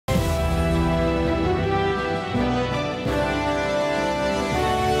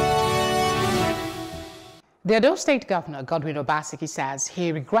The Edo State Governor, Godwin Obaseki, says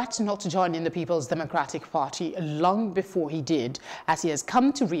he regrets not joining the People's Democratic Party long before he did, as he has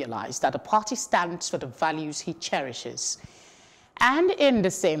come to realize that the party stands for the values he cherishes. And in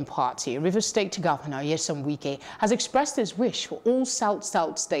the same party, Rivers State Governor Ezewuike has expressed his wish for all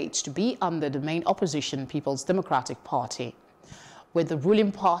South-South states to be under the main opposition People's Democratic Party. With the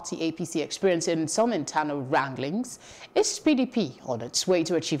ruling party APC experiencing some internal wranglings, is PDP on its way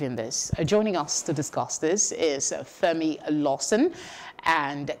to achieving this? Joining us to discuss this is Femi Lawson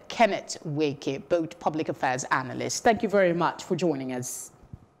and Kenneth Wake, both public affairs analysts. Thank you very much for joining us.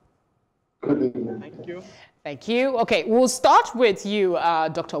 Thank you. Thank you. Okay, we'll start with you,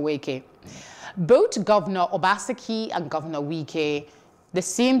 Dr. Wake. Both Governor Obaseki and Governor Wike, there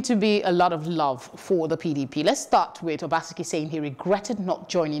seemed to be a lot of love for the PDP. Let's start with Obaseki saying he regretted not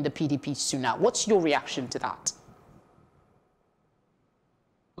joining the PDP sooner. What's your reaction to that?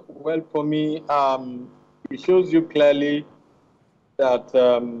 Well, for me, it shows you clearly that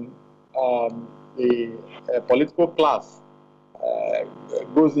the political class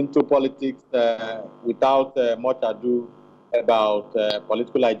goes into politics without much ado about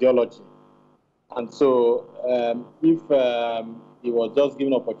political ideology. And so if he was just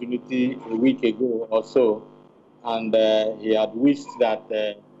given opportunity a week ago or so, and he had wished that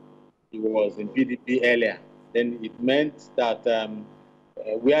he was in PDP earlier, then it meant that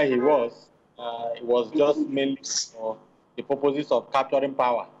where he was just mainly for the purposes of capturing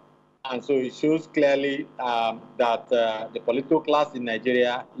power. And so it shows clearly that the political class in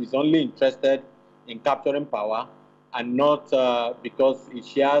Nigeria is only interested in capturing power and not because it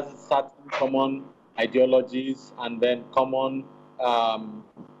shares certain common ideologies and then common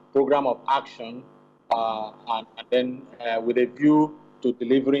program of action, and then with a view to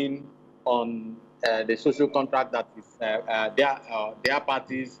delivering on the social contract that is their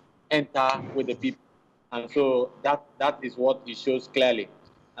parties enter with the people. And so that is what it shows clearly.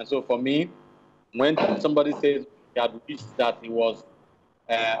 And so for me, when somebody says he had wished that he was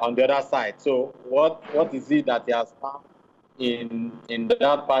on the other side, so what is it that he has found in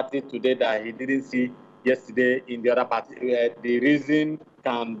that party today that he didn't see yesterday in the other party? The reason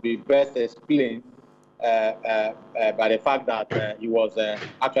can be best explained by the fact that he was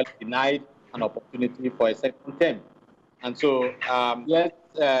actually denied an opportunity for a second term. And so, yes,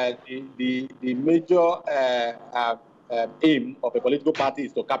 the major aim of a political party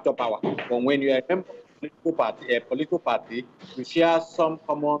is to capture power. But when you are a member of a political party, you share some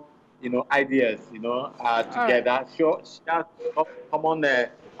common, ideas, together, share common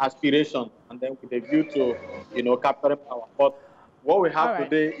aspirations, and then with a view to, capturing power. But what we have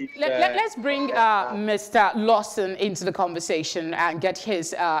today is... Let's bring Mr. Lawson into the conversation and get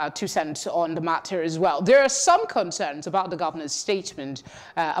his 2 cents on the matter as well. There are some concerns about the governor's statement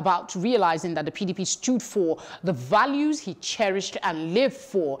about realizing that the PDP stood for the values he cherished and lived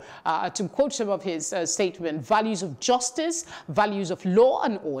for. To quote some of his statement, values of justice, values of law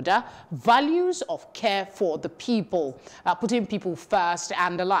and order, values of care for the people, putting people first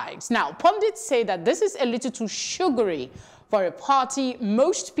and the likes. Now, pundits say that this is a little too sugary for a party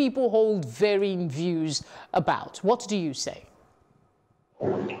most people hold varying views about. What do you say?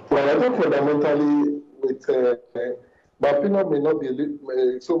 Well, I think fundamentally, my opinion may not be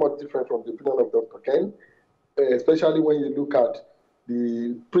so much different from the opinion of Dr. Ken, especially when you look at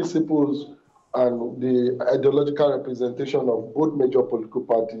the principles and the ideological representation of both major political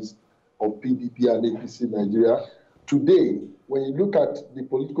parties of PDP and APC in Nigeria. Today, when you look at the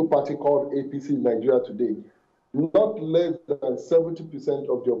political party called APC in Nigeria today, not less than 70%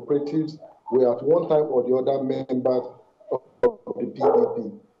 of the operatives were at one time or the other members of the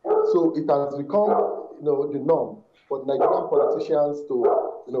PDP. So it has become, the norm for Nigerian politicians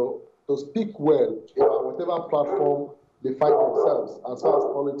to speak well about whatever platform they find themselves as far as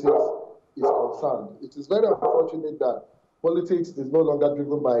politics is concerned. It is very unfortunate that politics is no longer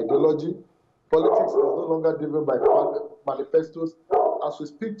driven by ideology. Politics is no longer driven by manifestos. As we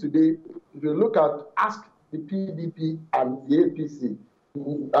speak today, if you look at ask the PDP and the APC,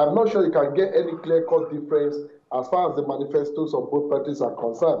 I'm not sure you can get any clear-cut difference as far as the manifestos of both parties are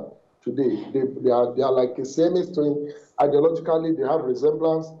concerned today. They are like a same twin. Ideologically, they have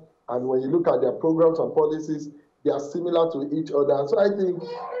resemblance, and when you look at their programs and policies, they are similar to each other. So I think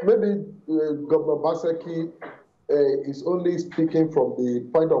maybe Governor Obaseki is only speaking from the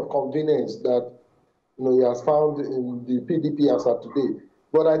point of convenience that he has found in the PDP as of today.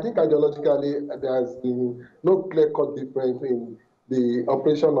 But I think ideologically, there has been no clear-cut difference in the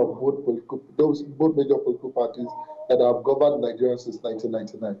operation of both major political parties that have governed Nigeria since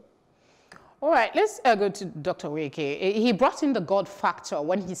 1999. All right, let's go to Dr. Ezewuike. He brought in the God factor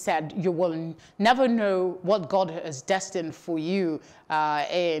when he said you will never know what God has destined for you.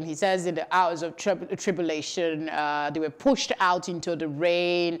 And he says in the hours of tribulation, they were pushed out into the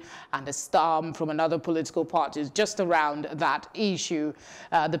rain and the storm from another political parties just around that issue.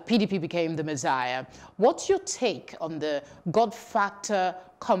 The PDP became the Messiah. What's your take on the God factor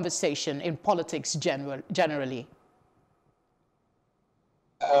conversation in politics generally?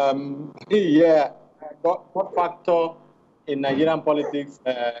 Yeah, God factor in Nigerian politics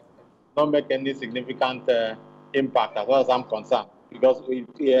don't make any significant impact as far as I'm concerned. Because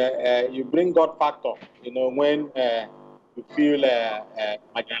you bring God factor, when you feel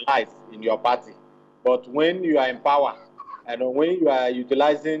marginalized in your party. But when you are in power, and when you are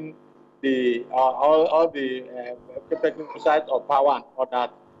utilizing the all the technical sides of power and all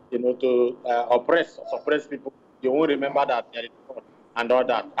that, to oppress or suppress people, you won't remember that there is God and all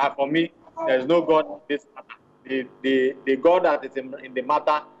that. For me, there is no God in this matter. The God that is in the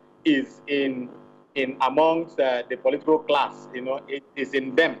matter is in amongst the political class. It is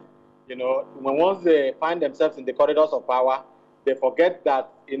in them. When once they find themselves in the corridors of power, they forget that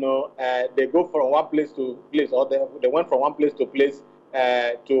they go from one place to place, or they went from one place to place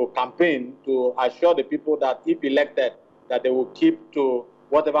to campaign to assure the people that if elected, that they will keep to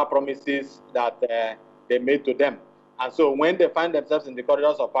whatever promises that they made to them. And so when they find themselves in the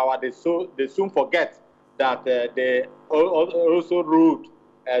corridors of power, they soon forget that they also ruled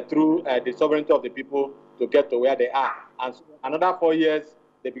through the sovereignty of the people to get to where they are. And so another 4 years,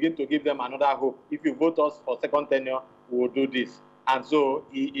 they begin to give them another hope. If you vote us for second tenure, we will do this. And so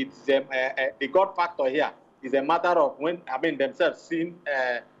it's the God factor here is a matter of themselves seeing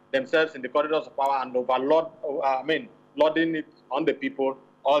themselves in the corridors of power and lording it on the people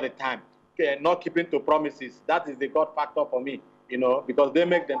all the time. Not keeping to promises. That is the God factor for me, because they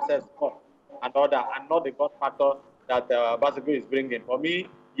make themselves God and order, and not the God factor that Obaseki is bringing. For me,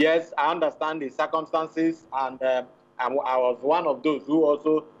 yes, I understand the circumstances, and I was one of those who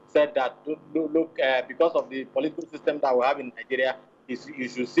also said that, look, because of the political system that we have in Nigeria, you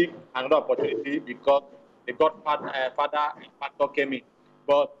should seek another opportunity because the God factor came in.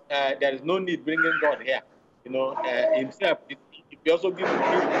 But there is no need bringing God here. Himself, if you also give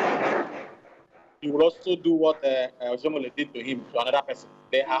him, he will also do what Oshiomhole did to him, to another person.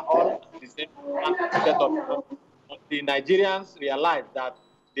 They are all the same set of people. The Nigerians realize that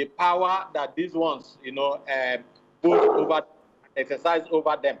the power that these ones, exercise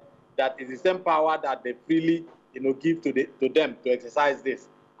over them, that is the same power that they freely, give to them to exercise this,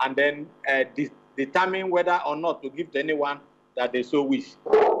 and then determine whether or not to give to anyone that they so wish.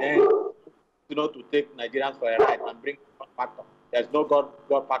 Then, to take Nigerians for a ride and bring God factor. There's no God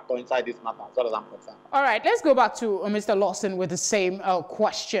factor inside this matter, as far as I'm concerned. All right, let's go back to Mr. Lawson with the same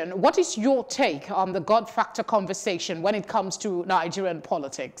question. What is your take on the God factor conversation when it comes to Nigerian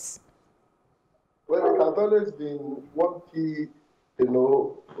politics? Well, it has always been one key,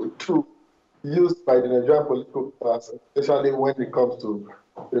 tool used by the Nigerian political class, especially when it comes to,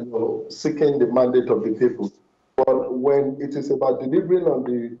 seeking the mandate of the people. But when it is about delivering on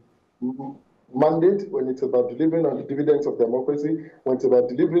the mandate, when it's about delivering on the dividends of democracy, when it's about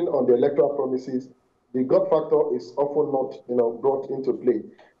delivering on the electoral promises, the God factor is often not, brought into play.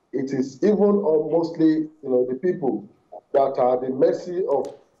 It is even or mostly, the people that are the mercy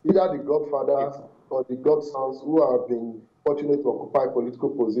of either the godfathers or the godsons who have been fortunate to occupy political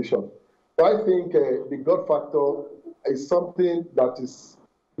position. So I think the God factor is something that is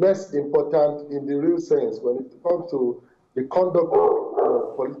less important in the real sense when it comes to the conduct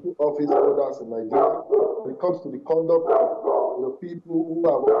of political office holders in Nigeria, when it comes to the conduct of people who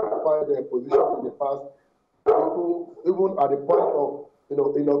have occupied their position in the past, people even at the point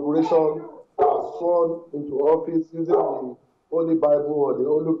of inauguration are sworn into office using the Holy Bible or the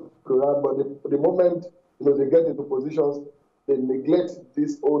Holy Quran, but the moment they get into positions, they neglect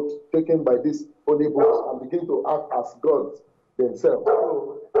this oath taken by these holy books and begin to act as gods themselves.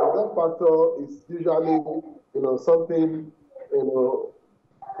 So that factor is usually something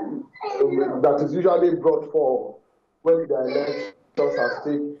that is usually brought forward when the elections are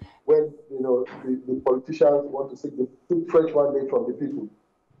stake, when the politicians want to seek fresh mandate from the people.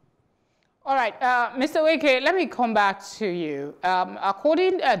 All right, Mr. Ezewuike, let me come back to you.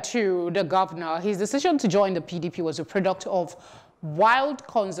 According to the governor, his decision to join the PDP was a product of wild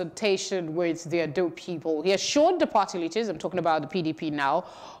consultation with the Edo people. He assured the party leaders, I'm talking about the PDP now,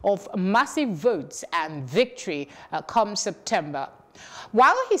 of massive votes and victory come September.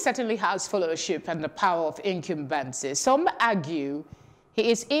 While he certainly has followership and the power of incumbency, some argue He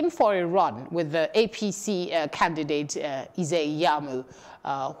is in for a run with the APC candidate Ezewuike,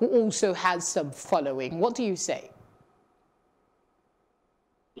 who also has some following. What do you say?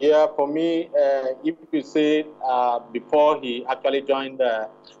 Yeah, for me, if you say before he actually joined the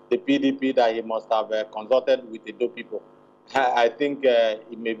PDP that he must have consulted with the Edo people, I think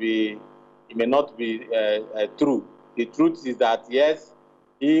it may not be true. The truth is that yes,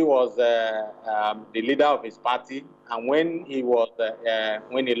 he was the leader of his party, and when he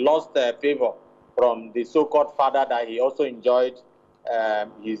lost favor from the so-called father that he also enjoyed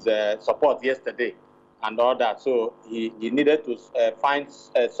his support yesterday and all that, so he needed to find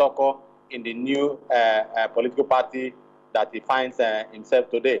succor in the new political party that he finds himself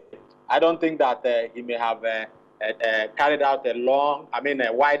today. I don't think that he may have carried out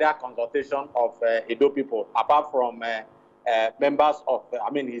a wider consultation of Edo people, apart from members of,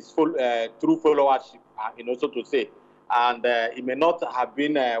 his full true followership, so to say. And it may not have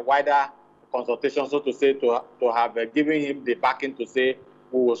been a wider consultation, so to say, to have given him the backing to say,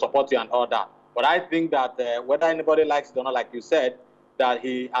 we will support you and all that. But I think that whether anybody likes it or not, like you said, that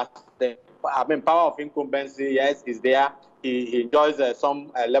he has the power of incumbency, yes, is there. He enjoys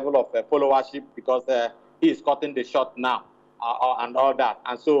some level of followership because he is cutting the shot now and all that.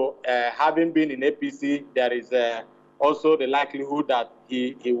 And so having been in APC, there is also the likelihood that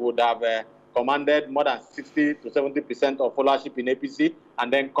he would have commanded more than 60 to 70% of followership in APC,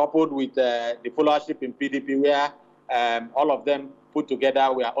 and then coupled with the followership in PDP, where all of them put together,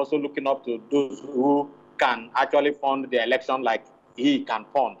 we are also looking up to those who can actually fund the election like he can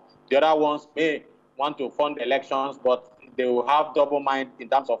fund. The other ones may want to fund elections, but they will have double mind in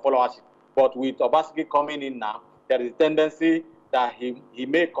terms of followership. But with Obaseki coming in now, there is a tendency that he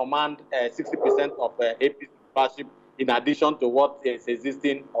may command 60% of APC followership in addition to what is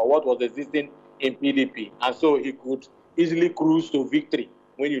existing or what was existing in PDP. And so he could easily cruise to victory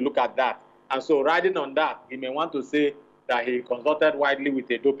when you look at that. And so riding on that, he may want to say that he consulted widely with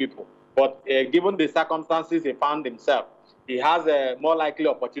the Edo people. But given the circumstances he found himself, he has more likely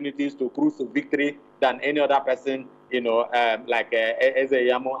opportunities to cruise to victory than any other person, like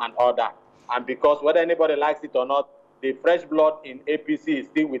Ezewuike and all that. And because whether anybody likes it or not, the fresh blood in APC is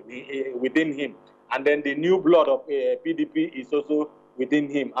still within him. And then the new blood of PDP is also within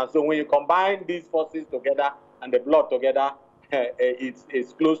him. And so when you combine these forces together and the blood together,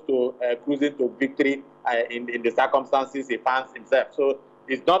 it's close to cruising to victory in the circumstances he finds himself. So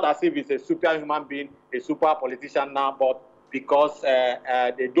it's not as if he's a superhuman being, a super politician now, but because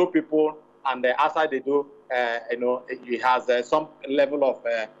the Edo people and outside the Edo, he has some level of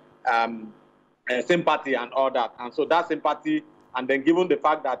sympathy and all that. And so that sympathy, and then given the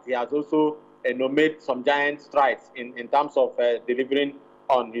fact that he has also made some giant strides in terms of delivering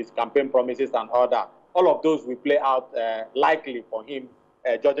on his campaign promises and all that, all of those will play out likely for him,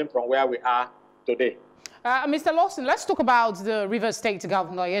 judging from where we are today. Mr. Lawson, let's talk about the River State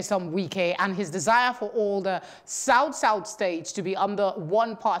Governor, Ezewuike, and his desire for all the South states to be under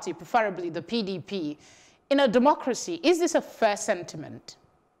one party, preferably the PDP. In a democracy, is this a fair sentiment?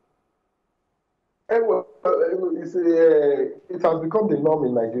 Well, it has become the norm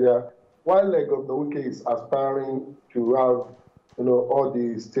in Nigeria. While Governor Wike is aspiring to have, all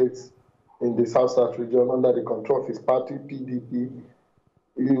the states in the South region under the control of his party, PDP,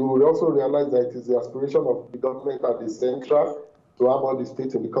 you will also realize that it is the aspiration of the government at the central to have all the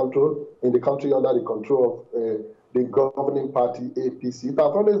states in the country under the control of the governing party, APC. It has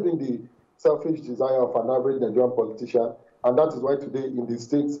always been the selfish desire of an average Nigerian politician, and that is why today in the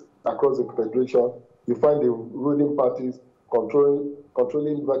states across the Federation, you find the ruling parties controlling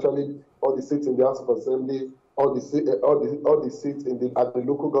virtually all the seats in the House of Assembly, all the seats at the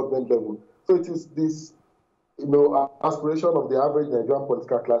local government level. So it is this, aspiration of the average Nigerian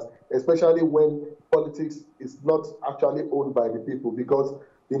political class, especially when politics is not actually owned by the people, because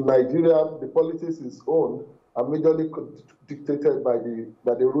in Nigeria the politics is owned and majorly dictated by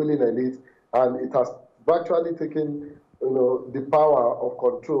the ruling elite, and it has virtually taken the power of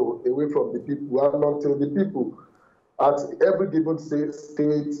control away from the people, and until the people at every given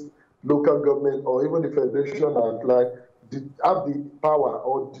state, local government, or even the federation at large have the power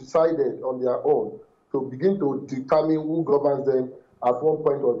or decided on their own to begin to determine who governs them at one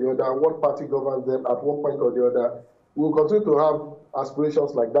point or the other, what party governs them at one point or the other. We'll continue to have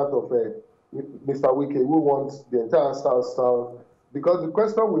aspirations like that of Mr. Wike, who wants the entire South, because the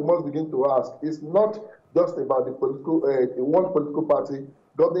question we must begin to ask is not just about the one political party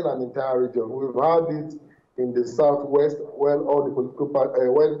governing an entire region. We've had it in the Southwest when all the political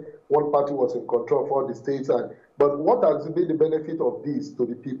when one party was in control of all the states. But what has been the benefit of this to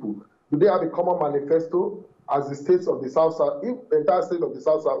the people? Do they have a common manifesto as the states of the South-South? If the entire state of the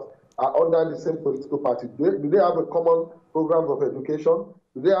South-South are under the same political party, do they have a common programs of education?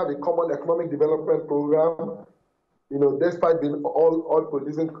 Do they have a common economic development program? You know, despite being all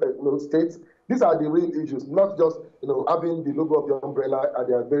producing states, these are the real issues, not just having the logo of the umbrella at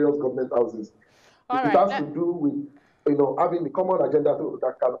their various government houses. It has to do with having the common agenda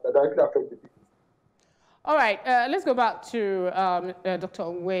that can directly affect the people. All right, let's go back to Dr.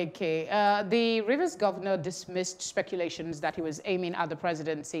 Ezewuike. The Rivers governor dismissed speculations that he was aiming at the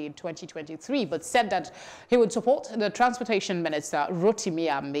presidency in 2023, but said that he would support the transportation minister, Rotimi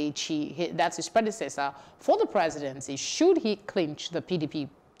Amechi, that's his predecessor, for the presidency, should he clinch the PDP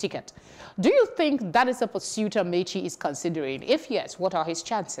ticket. Do you think that is a pursuit Amechi is considering? If yes, what are his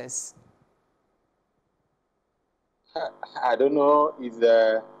chances? I don't know if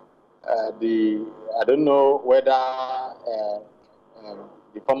I don't know whether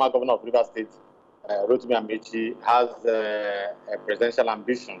the former governor of Rivers State, Rotimi Amechi, has a presidential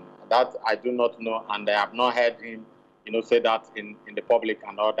ambition. That I do not know, and I have not heard him, say that in the public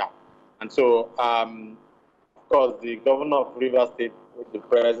and all that. And so, of course, the governor of Rivers State, the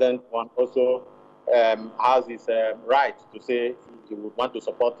present one, also has his right to say he would want to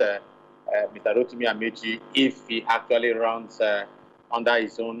support Mr. Rotimi Amechi if he actually runs under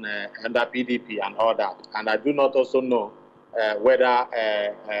his own, under PDP and all that. And I do not also know whether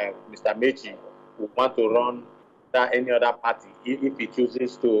Mr. Amechi would want to run any other party if he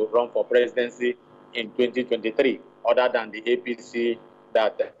chooses to run for presidency in 2023, other than the APC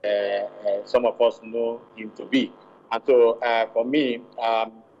that some of us know him to be. And so for me,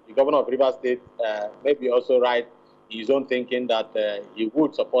 the governor of Rivers State may be also right in his own thinking that he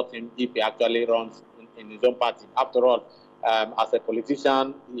would support him if he actually runs in his own party. After all, as a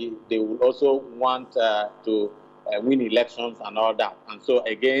politician, they will also want to win elections and all that. And so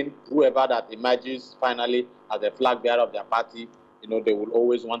again, whoever that emerges finally as a flag bearer of their party, they will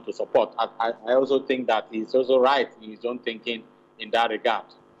always want to support. I also think that he's also right in his own thinking in that regard.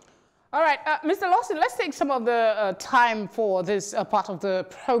 All right, Mr. Lawson, let's take some of the time for this part of the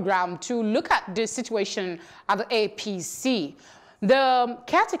program to look at the situation at the APC. The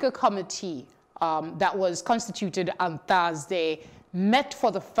caretaker committee that was constituted on Thursday met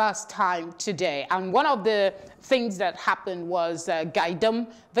for the first time today. And one of the things that happened was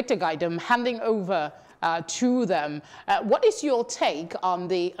Victor Gaidam handing over to them. What is your take on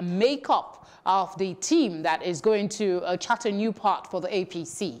the makeup of the team that is going to chart a new path for the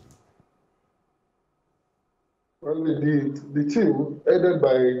APC? Well, the team, headed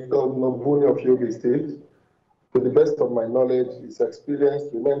by Godwin Obaseki of Edo State, to the best of my knowledge, is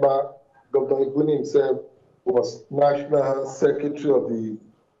experienced. Remember, Governor Obaseki himself was National Secretary of the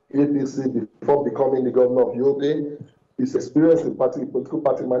APC before becoming the governor of Yobe. His experience in political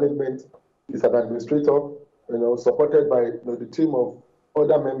party management. Is an administrator, supported by the team of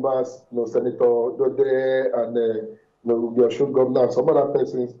other members, Senator Dode and the Osun governor and some other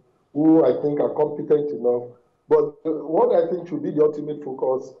persons who I think are competent enough. But what I think should be the ultimate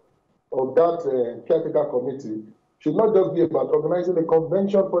focus of that caretaker committee should not just be about organizing a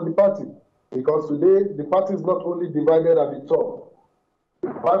convention for the party, because today the party is not only divided at the top,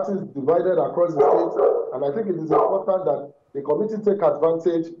 the party is divided across the state, and I think it is important that the committee take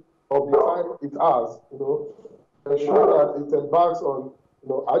advantage of the time it has, ensure that it embarks on,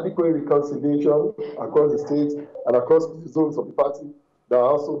 adequate reconciliation across the states and across the zones of the party that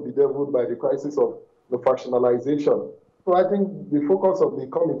are also bedeviled by the crisis of factionalization. So I think the focus of the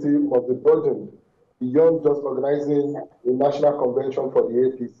committee must be broadened beyond just organizing a national convention for the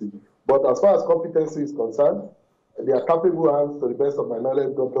APC. But as far as competency is concerned, they are capable hands, to the best of my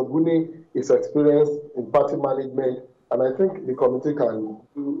knowledge. Dr. Buni is experienced in party management, and I think the committee can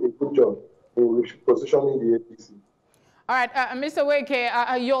do a good job in positioning the APC. All right, Mr.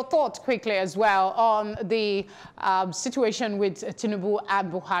 Ezewuike, your thoughts quickly as well on the situation with Tinubu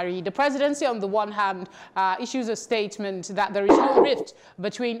and Buhari. The presidency, on the one hand, issues a statement that there is no rift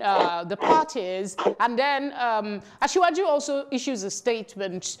between the parties, and then Asiwaju also issues a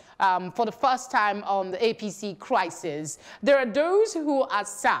statement for the first time on the APC crisis. There are those who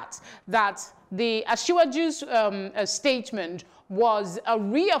assert that the Asiwaju's statement was a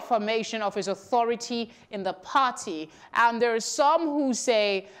reaffirmation of his authority in the party. And there are some who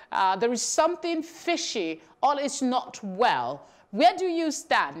say there is something fishy, all is not well. Where do you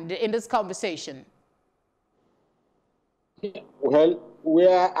stand in this conversation? Well,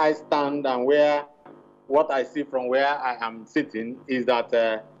 where I stand and what I see from where I am sitting is that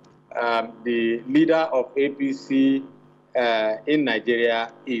the leader of APC in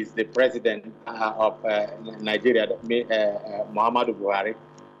Nigeria is the president of Nigeria, Muhammadu Buhari.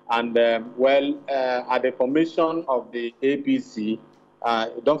 And at the formation of the APC,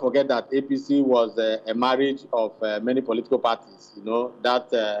 don't forget that APC was a marriage of many political parties,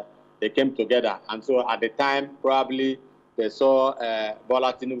 that they came together. And so at the time, probably they saw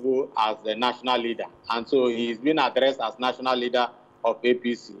Bola Tinubu as the national leader. And so he's been addressed as national leader of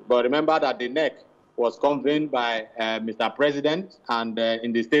APC. But remember that the NEC was convened by Mr. President and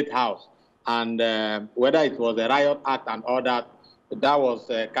in the State House. And whether it was a riot act and all that, that was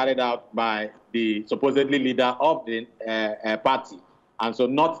carried out by the supposedly leader of the party. And so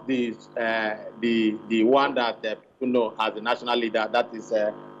not the one that people know as the national leader, that is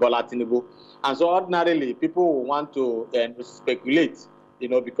Bola Tinubu. And so ordinarily, people want to speculate,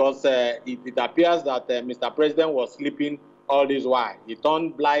 because it appears that Mr. President was sleeping all this while. He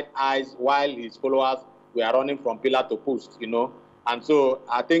turned blind eyes while his followers were running from pillar to post, And so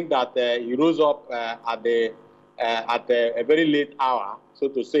I think that he rose up at a very late hour, so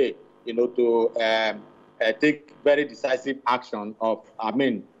to say, to take very decisive action of,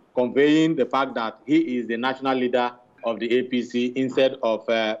 conveying the fact that he is the national leader of the APC instead of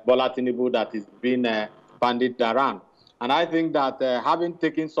Bola Tinubu that is being bandied around. And I think that having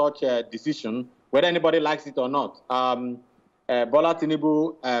taken such a decision, whether anybody likes it or not, Bola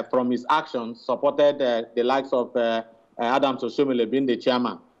Tinubu, from his actions, supported the likes of Adams Oshiomhole being the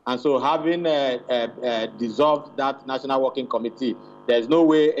chairman. And so having dissolved that National Working Committee, there's no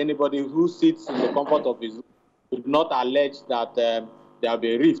way anybody who sits in the comfort of his room would not allege that there will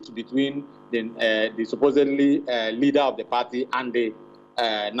be a rift between the supposedly leader of the party and the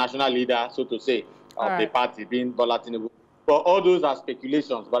national leader, so to say, of the party, being Bola Tinubu. But all those are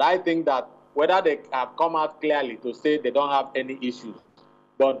speculations. But I think that whether they have come out clearly to say they don't have any issues,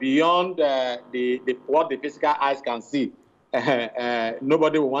 but beyond what the physical eyes can see,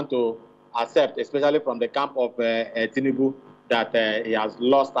 nobody will want to accept, especially from the camp of Tinubu, that he has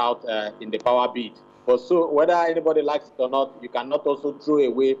lost out in the power bid. But so whether anybody likes it or not, you cannot also throw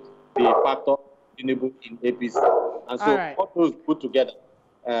away the factor of Tinubu in APC. And so all those put together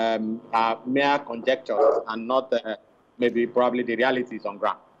are mere conjectures and not maybe probably the realities on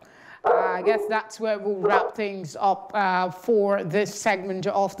ground. I guess that's where we'll wrap things up for this segment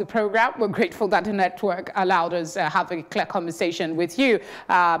of the program. We're grateful that the network allowed us to have a clear conversation with you.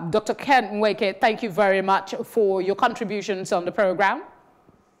 Dr. Ken Nweke, thank you very much for your contributions on the program.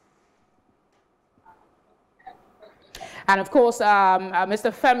 And of course,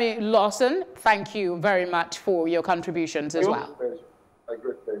 Mr. Femi Lawson, thank you very much for your contributions as well.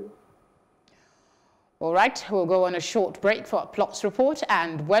 All right, we'll go on a short break for a plots report,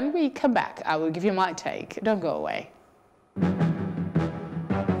 and when we come back, I will give you my take. Don't go away.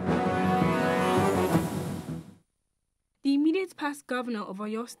 The immediate past governor of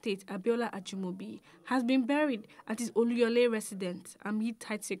Oyo State, Abiola Ajimobi, has been buried at his Oluyole residence amid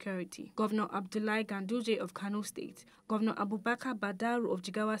tight security. Governor Abdullahi Ganduje of Kano State, Governor Abubakar Badaru of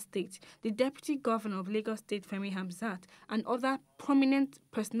Jigawa State, the Deputy Governor of Lagos State, Femi Hamzat, and other prominent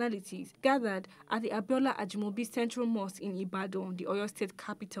personalities gathered at the Abiola Ajimobi Central Mosque in Ibadan, the Oyo State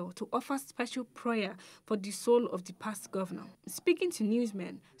capital, to offer special prayer for the soul of the past governor. Speaking to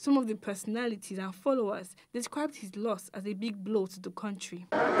newsmen, some of the personalities and followers described his loss as a big blow to the country.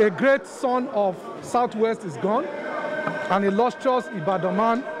 A great son of Southwest is gone, an illustrious Ibadan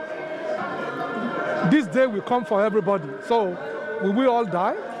man. This day will come for everybody, so we will all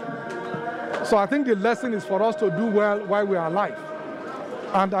die. So I think the lesson is for us to do well while we are alive.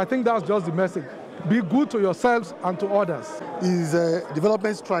 And I think that's just the message. Be good to yourselves and to others. His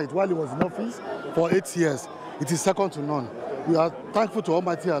development stride while he was in office for 8 years, it is second to none. We are thankful to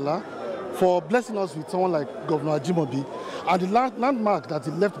Almighty Allah for blessing us with someone like Governor Ajimobi, and the landmark that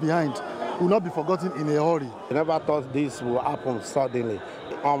he left behind will not be forgotten in a hurry. We never thought this would happen suddenly.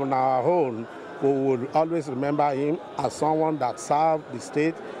 On our own, we would always remember him as someone that served the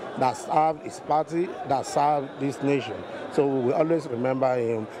state, that served his party, that served this nation. So we will always remember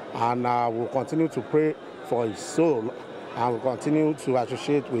him, and we'll continue to pray for his soul, and we'll continue to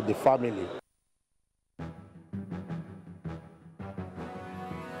associate with the family.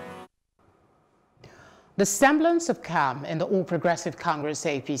 The semblance of calm in the All Progressive Congress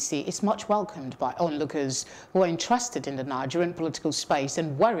APC is much welcomed by onlookers who are interested in the Nigerian political space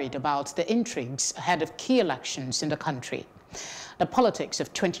and worried about the intrigues ahead of key elections in the country. The politics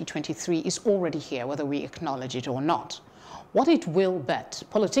of 2023 is already here, whether we acknowledge it or not. What it will bet,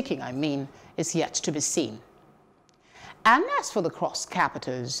 politicking I mean, is yet to be seen. And as for the cross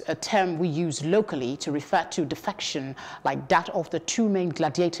capitals, a term we use locally to refer to defection like that of the two main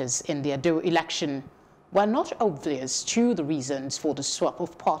gladiators in the Edo election, were not obvious to the reasons for the swap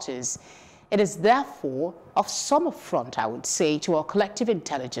of parties. It is therefore of some affront, I would say, to our collective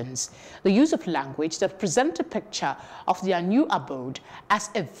intelligence, the use of language that present a picture of their new abode as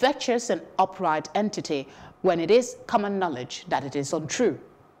a virtuous and upright entity when it is common knowledge that it is untrue.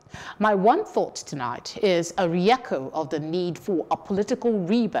 My one thought tonight is a re-echo of the need for a political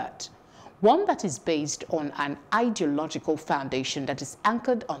rebirth, one that is based on an ideological foundation that is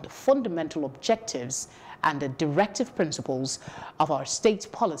anchored on the fundamental objectives and the directive principles of our state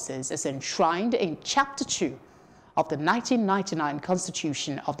policies as enshrined in Chapter 2 of the 1999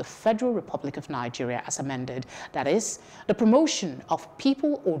 Constitution of the Federal Republic of Nigeria as amended, that is, the promotion of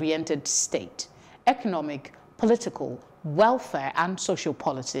people-oriented state, economic, political, welfare and social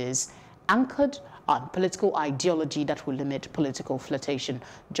policies anchored on political ideology that will limit political flirtation,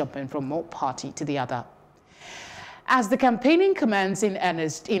 jumping from one party to the other. As the campaigning commences in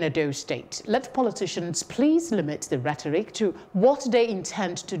earnest in Edo State, let politicians please limit the rhetoric to what they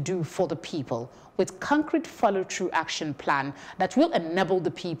intend to do for the people, with concrete follow-through action plan that will enable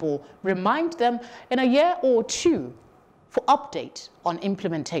the people, remind them in a year or two for update on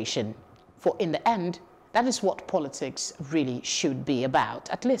implementation. For in the end, that is what politics really should be about.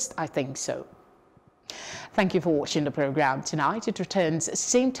 At least I think so. Thank you for watching the program tonight. It returns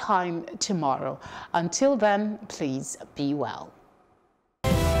same time tomorrow. Until then, please be well.